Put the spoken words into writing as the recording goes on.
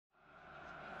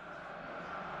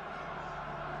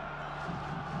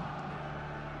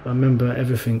remember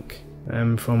everything,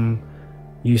 from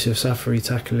Yusuf Safri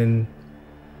tackling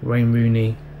Wayne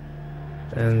Rooney,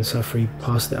 and Safri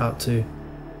passed it out to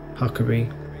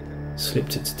Huckabee,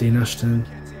 slipped it to Dean Ashton,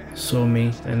 saw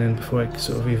me, and then before it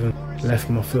sort of even left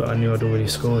my foot I knew I'd already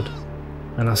scored.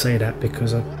 And I say that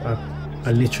because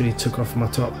I literally took off my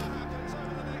top,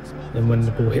 and when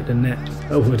the ball hit the net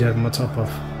I already had my top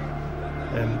off.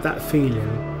 That feeling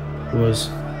was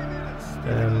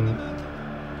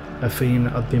a feeling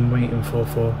that I'd been waiting for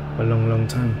a long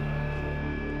time.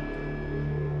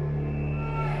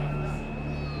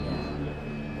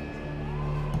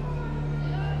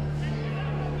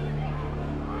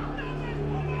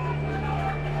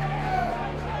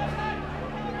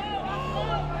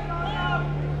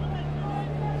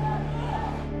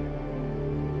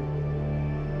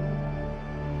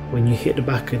 When you hit the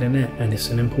back of the net and it's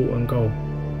an important goal,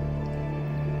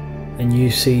 and you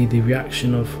see the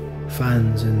reaction of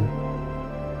fans and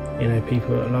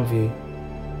people that love you,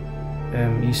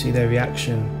 you see their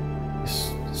reaction,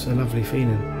 it's a lovely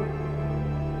feeling.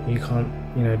 You can't,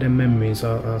 them memories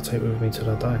I'll take with me till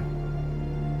I die.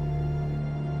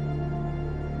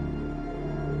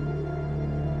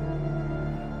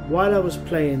 While I was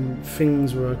playing,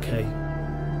 things were okay.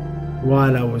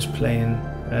 While I was playing,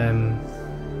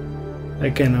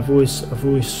 again, I've always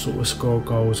sort of scored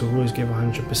goals. I've always given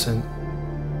 100%.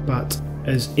 But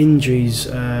as injuries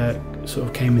sort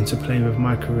of came into play with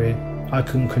my career, I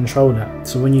couldn't control that.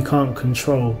 So when you can't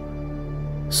control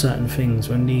certain things,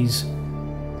 when these,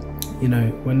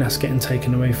 when that's getting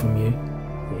taken away from you,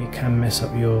 it can mess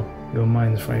up your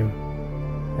mind frame.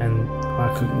 And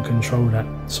I couldn't control that.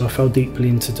 So I fell deeply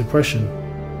into depression.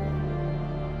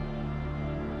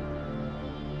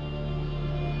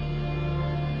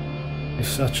 It's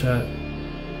such a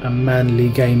manly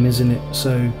game, isn't it?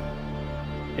 So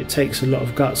it takes a lot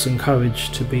of guts and courage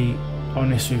to be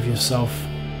honest with yourself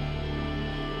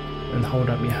and hold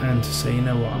up your hand to say, you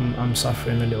know what, I'm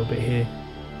suffering a little bit here,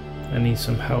 I need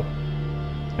some help.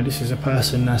 And this is a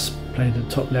person that's played at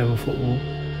top level football,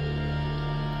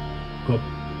 got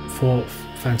 4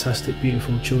 fantastic,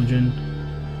 beautiful children,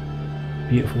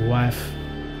 beautiful wife,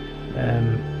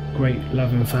 great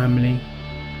loving family,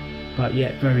 but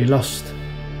yet very lost.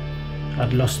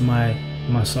 I'd lost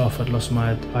myself, I'd lost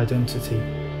my identity,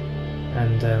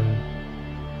 and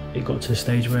it got to a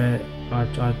stage where I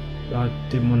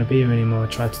didn't want to be here anymore. I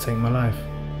tried to take my life.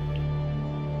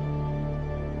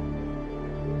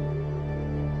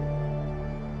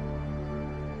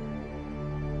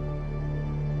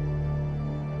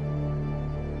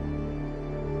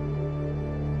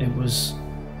 It was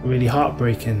really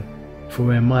heartbreaking for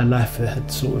where my life had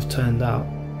sort of turned out,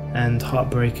 and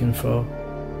heartbreaking for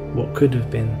what could have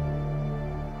been,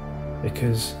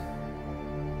 because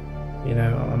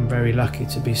I'm very lucky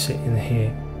to be sitting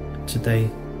here today,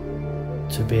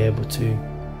 to be able to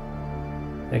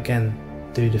again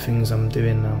do the things I'm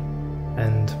doing now,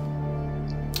 and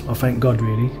I thank God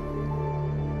really.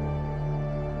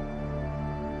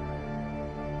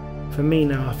 For me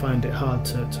now, I find it hard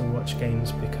to watch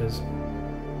games because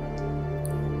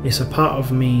it's a part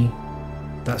of me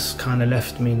that's kind of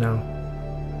left me now,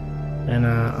 and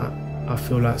I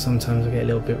feel like sometimes I get a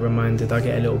little bit reminded, I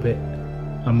get a little bit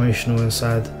emotional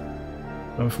inside.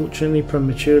 Unfortunately,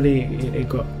 prematurely, it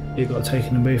got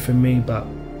taken away from me, but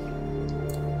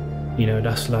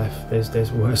that's life.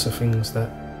 There's worse things that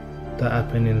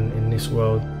happen in this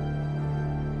world.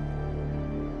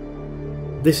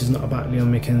 This is not about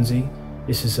Leon Mckenzie.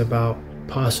 This is about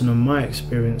passing on my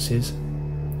experiences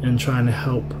and trying to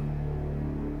help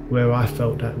where I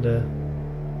felt that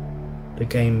the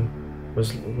game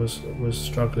was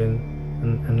struggling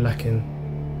and lacking.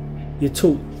 You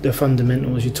taught the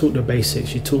fundamentals, you taught the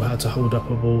basics, you taught how to hold up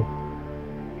a ball.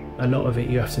 A lot of it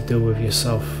you have to deal with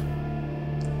yourself,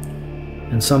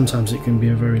 and sometimes it can be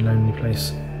a very lonely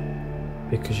place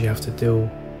because you have to deal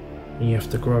and you have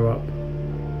to grow up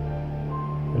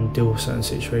and deal with certain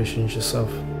situations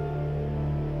yourself,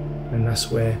 and that's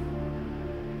where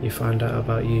you find out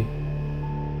about you.